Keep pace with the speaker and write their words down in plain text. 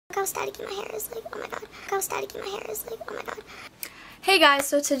Look how staticky my hair is, like, oh my god. Look how staticky my hair is, like, oh my god. Hey guys,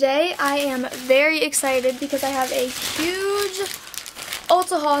 so today I am very excited because I have a huge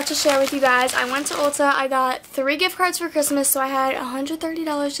Ulta haul to share with you guys. I went to Ulta, I got 3 gift cards for Christmas, so I had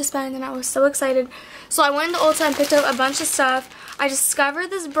 $130 to spend and I was so excited. So I went into Ulta and picked up a bunch of stuff. I discovered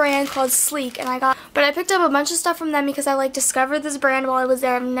this brand called Sleek and I picked up a bunch of stuff from them because I discovered this brand while I was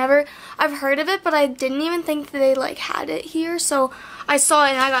there. I've heard of it, but I didn't even think that they had it here. So I saw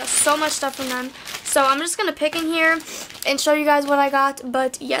it and I got so much stuff from them. So I'm just gonna pick in here and show you guys what I got.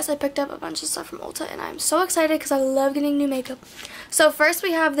 But yes, I picked up a bunch of stuff from Ulta and I'm so excited because I love getting new makeup. So first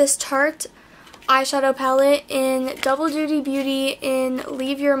we have this Tarte eyeshadow palette in Double Duty Beauty in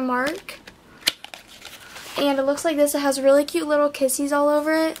Leave Your Mark. And it looks like this. It has really cute little kissies all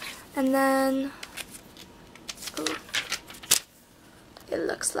over it. And then it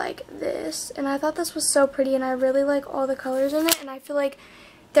looks like this. And I thought this was so pretty and I really like all the colors in it. And I feel like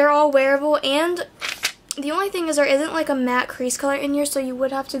they're all wearable. And the only thing is there isn't a matte crease color in here, so you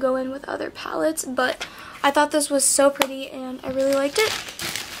would have to go in with other palettes. But I thought this was so pretty and I really liked it.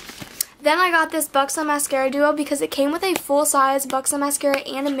 Then I got this Buxom Mascara Duo because it came with a full-size Buxom mascara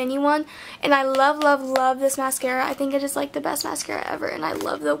and a mini one. And I love, love, love this mascara. I think it is the best mascara ever and I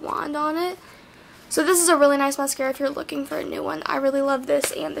love the wand on it. So this is a really nice mascara if you're looking for a new one. I really love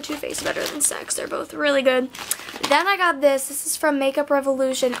this and the Too Faced Better Than Sex. They're both really good. Then I got this. This is from Makeup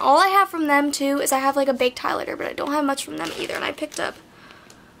Revolution. All I have from them too is I have a baked highlighter, but I don't have much from them either. And I think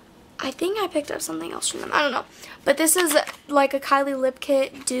I picked up something else from them. I don't know. But this is a Kylie lip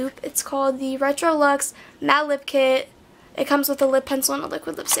kit dupe. It's called the Retro Luxe Matte Lip Kit. It comes with a lip pencil and a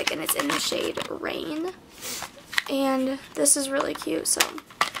liquid lipstick, and it's in the shade Rain. And this is really cute, so.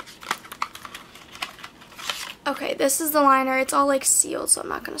 Okay, this is the liner. It's all sealed, so I'm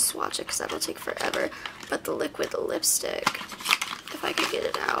not going to swatch it because that'll take forever. But the liquid lipstick, if I could get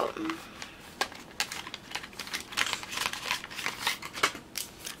it out.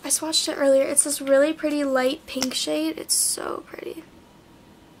 I swatched it earlier. It's this really pretty light pink shade. It's so pretty.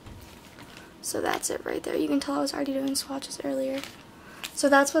 So that's it right there. You can tell I was already doing swatches earlier. So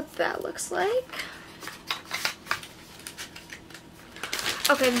that's what that looks like.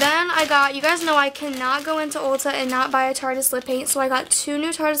 Okay, then I got, you guys know I cannot go into Ulta and not buy a Tarte lip paint. So I got 2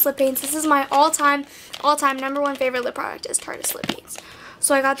 new Tarte lip paints. This is my all-time #1 favorite lip product is Tarte lip paints.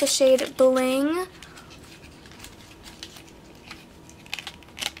 So I got the shade Bling.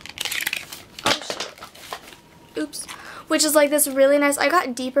 Oops. Which is this really nice. I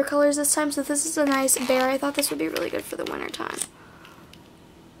got deeper colors this time, so this is a nice bear. I thought this would be really good for the winter time.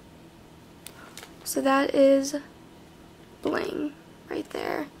 So that is Bling right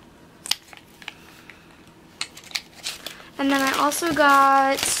there. And then I also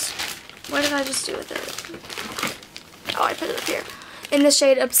got, what did I just do with it? Oh, I put it up here. In the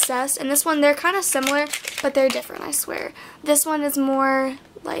shade Obsessed. And this one, they're kind of similar, but they're different, I swear. This one is more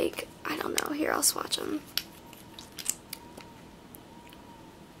I don't know. Here, I'll swatch them.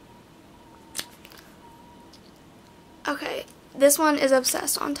 Okay, this one is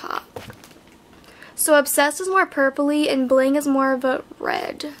Obsessed on top. So Obsessed is more purpley and Bling is more of a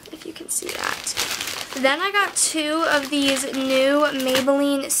red, if you can see that. Then I got 2 of these new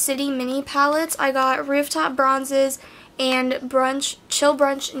Maybelline City Mini palettes. I got Rooftop Bronzes and Chill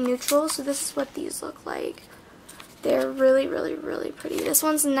Brunch Neutral. So this is what these look like. They're really, really, really pretty. This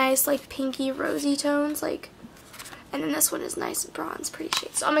one's nice, pinky rosy tones, and then this one is nice bronze, pretty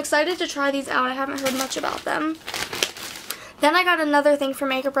shades. So I'm excited to try these out. I haven't heard much about them. Then I got another thing from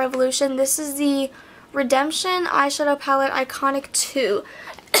Makeup Revolution. This is the Redemption Eyeshadow Palette Iconic 2.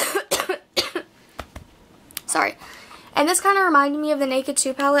 Sorry. And this kind of reminded me of the Naked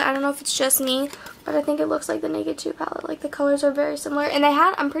 2 palette. I don't know if it's just me, but I think it looks like the Naked 2 palette. The colors are very similar. And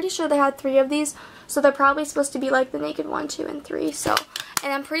I'm pretty sure they had 3 of these. So they're probably supposed to be the Naked 1, 2, and 3. So,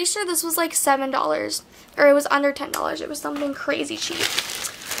 and I'm pretty sure this was $7. Or it was under $10. It was something crazy cheap.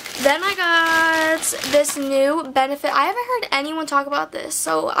 Then I got this new Benefit. I haven't heard anyone talk about this,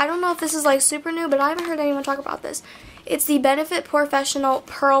 so I don't know if this is super new, but I haven't heard anyone talk about this. It's the Benefit Professional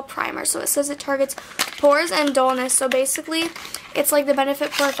Pearl Primer. So it says it targets pores and dullness. So basically, it's the Benefit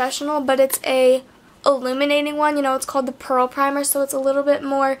Professional, but it's a illuminating one. You know, it's called the Pearl Primer, so it's a little bit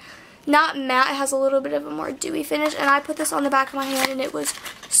more, not matte, it has a little bit of a more dewy finish. And I put this on the back of my hand, and it was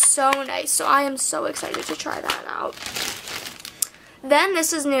so nice. So I am so excited to try that out. Then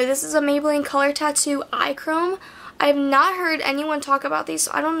this is new. This is a Maybelline Color Tattoo Eye Chrome. I have not heard anyone talk about these,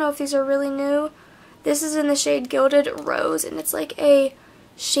 so I don't know if these are really new. This is in the shade Gilded Rose, and it's a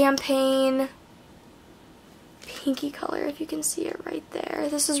champagne pinky color, if you can see it right there.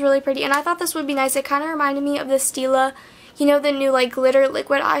 This is really pretty, and I thought this would be nice. It kind of reminded me of the Stila you know, the new like glitter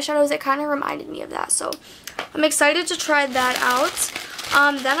liquid eyeshadows. It kind of reminded me of that. So I'm excited to try that out.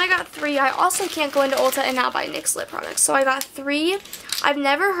 Then I got 3. I also can't go into Ulta and not buy NYX lip products. So I got 3. I've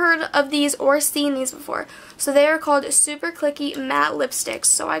never heard of these or seen these before. So they are called Super Clicky Matte Lipsticks.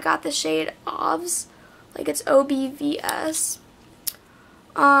 So I got the shade OBVS, like it's OBVS,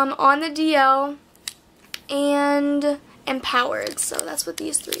 on the DL, and Empowered. So that's what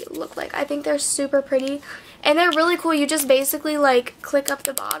these 3 look like. I think they're super pretty, and they're really cool. You just basically like click up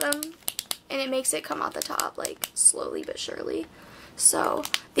the bottom, and it makes it come out the top, like slowly but surely. So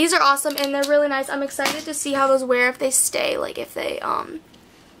these are awesome, and they're really nice. I'm excited to see how those wear, if they stay, like if they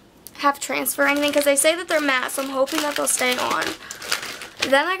have transfer or anything, because they say that they're matte, so I'm hoping that they'll stay on.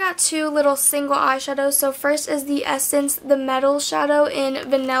 Then I got 2 little single eyeshadows. So first is the Essence The Metal Shadow in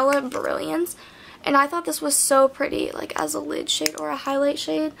Vanilla Brilliance, and I thought this was so pretty, like as a lid shade or a highlight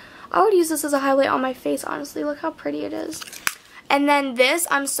shade. I would use this as a highlight on my face, honestly. Look how pretty it is. And then this,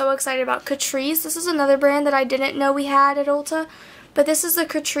 I'm so excited about. Catrice. This is another brand that I didn't know we had at Ulta. But this is the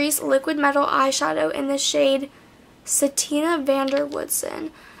Catrice Liquid Metal Eyeshadow in the shade Satina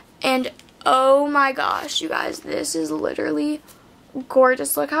Vanderwoodson. And oh my gosh, you guys, this is literally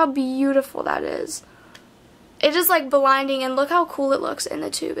gorgeous. Look how beautiful that is. It is like blinding, and look how cool it looks in the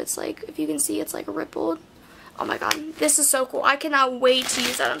tube. It's like, if you can see, it's like rippled. Oh my god, this is so cool. I cannot wait to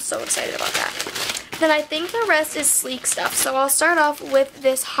use that. I'm so excited about that. Then I think the rest is sleek stuff. So I'll start off with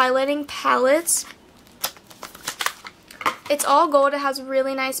this highlighting palette. It's all gold. It has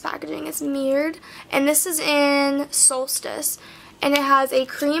really nice packaging. It's mirrored. And this is in Solstice. And it has a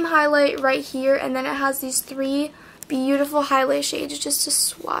cream highlight right here. And then it has these 3 beautiful highlight shades. Just to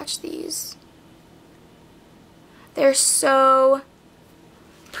swatch these. They're so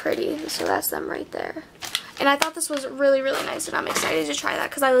pretty. So that's them right there. And I thought this was really, really nice. And I'm excited to try that,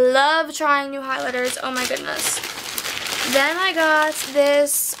 because I love trying new highlighters. Oh my goodness. Then I got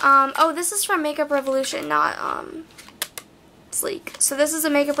this. Oh, this is from Makeup Revolution, not Sleek. So this is a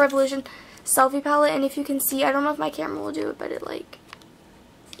Makeup Revolution selfie palette, and if you can see, I don't know if my camera will do it, but it like,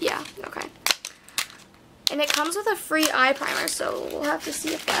 yeah, okay. And it comes with a free eye primer, so we'll have to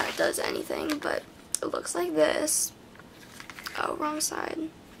see if that does anything, but it looks like this. Oh, wrong side.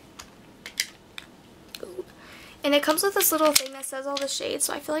 Ooh. And it comes with this little thing that says all the shades,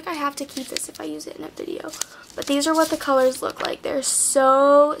 so I feel like I have to keep this if I use it in a video. But these are what the colors look like. They're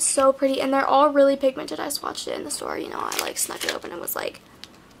so, so pretty, and they're all really pigmented. I swatched it in the store, you know, I like snuck it open and was like,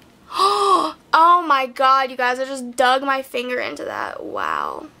 oh my god, you guys, I just dug my finger into that.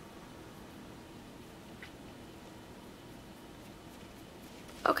 Wow.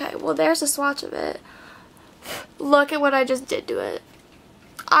 Okay, well, there's a swatch of it. Look at what I just did to it.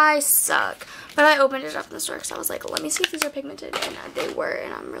 I suck. But I opened it up in the store because I was like, let me see if these are pigmented. And they were,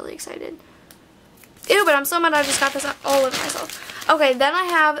 and I'm really excited. Ew, but I'm so mad I just got this all over myself. Okay, then I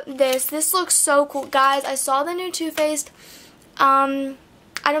have this. This looks so cool. Guys, I saw the new Too Faced,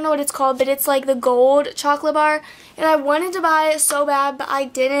 I don't know what it's called, but it's like the gold chocolate bar. And I wanted to buy it so bad, but I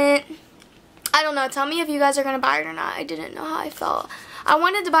didn't. I don't know. Tell me if you guys are going to buy it or not. I didn't know how I felt. I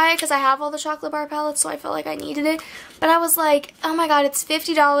wanted to buy it because I have all the chocolate bar palettes, so I felt like I needed it. But I was like, oh my god, it's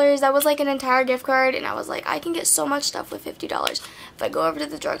 $50. That was like an entire gift card. And I was like, I can get so much stuff with $50 if I go over to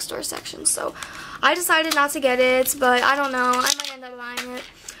the drugstore section. So I decided not to get it, but I don't know. I might end up buying it.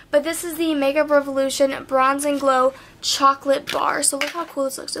 But this is the Makeup Revolution Bronze and Glow Chocolate Bar. So look how cool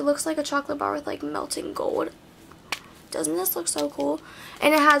this looks. It looks like a chocolate bar with like melting gold. Doesn't this look so cool?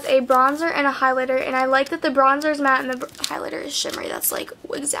 And it has a bronzer and a highlighter, and I like that the bronzer is matte and the highlighter is shimmery. That's like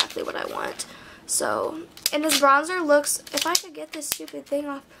exactly what I want. So, and this bronzer looks, if I could get this stupid thing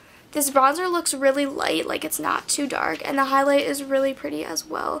off, this bronzer looks really light, like it's not too dark, and the highlight is really pretty as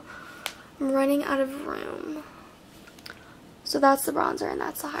well. I'm running out of room. So that's the bronzer and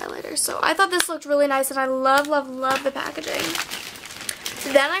that's the highlighter. So I thought this looked really nice, and I love, love, love the packaging.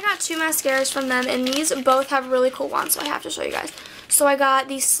 Then I got 2 mascaras from them, and these both have really cool wands, so I have to show you guys. So I got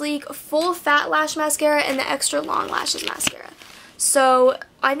the Sleek Full Fat Lash Mascara and the Extra Long Lashes Mascara. So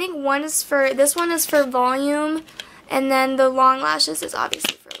I think this one is for volume, and then the long lashes is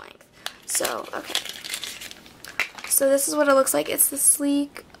obviously for length. So, okay. So this is what it looks like. It's the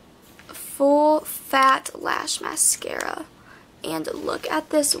Sleek Full Fat Lash Mascara. And look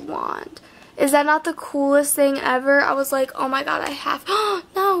at this wand. Is that not the coolest thing ever? I was like, oh my god, I have...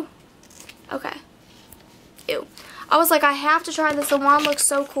 no! Okay. Ew. I was like, I have to try this. The wand looks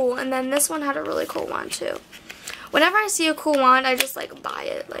so cool. And then this one had a really cool wand, too. Whenever I see a cool wand, I just, like, buy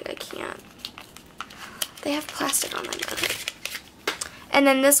it. Like, I can't. They have plastic on them. Okay. And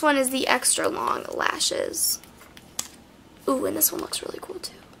then this one is the Extra Long Lashes. Ooh, and this one looks really cool,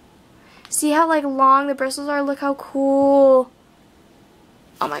 too. See how like long the bristles are? Look how cool.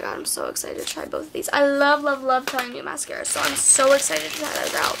 Oh my god, I'm so excited to try both of these. I love, love, love trying new mascaras, so I'm so excited to try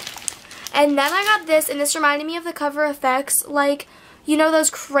those out. And then I got this, and this reminded me of the Cover FX, like, you know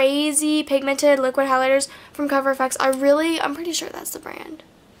those crazy pigmented liquid highlighters from Cover FX? I'm pretty sure that's the brand.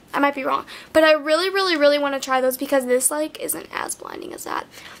 I might be wrong. But I really, really, really want to try those because this, like, isn't as blinding as that.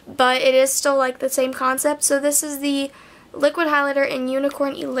 But it is still, like, the same concept. So this is the liquid highlighter in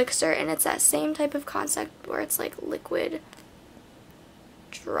Unicorn Elixir, and it's that same type of concept where it's, like, liquid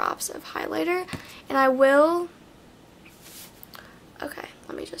drops of highlighter. And I will... Okay,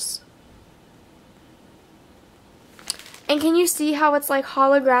 let me just... And can you see how it's like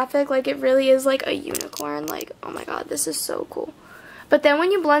holographic? Like it really is like a unicorn. Like, oh my god, this is so cool. But then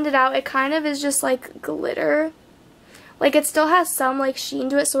when you blend it out, it kind of is just like glitter. Like it still has some like sheen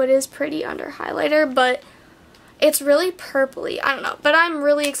to it, so it is pretty under highlighter, but it's really purpley. I don't know. But I'm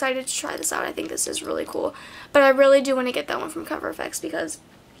really excited to try this out. I think this is really cool. But I really do want to get that one from Cover FX because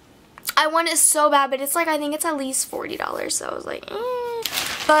I want it so bad, but it's like, I think it's at least $40, so I was like,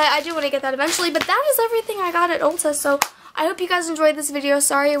 But I do want to get that eventually. But that is everything I got at Ulta, so I hope you guys enjoyed this video.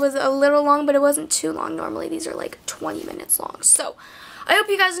 Sorry it was a little long, but it wasn't too long. Normally these are like 20 minutes long. So I hope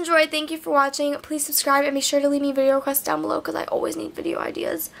you guys enjoyed. Thank you for watching. Please subscribe and be sure to leave me video requests down below because I always need video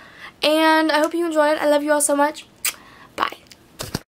ideas. And I hope you enjoyed. I love you all so much.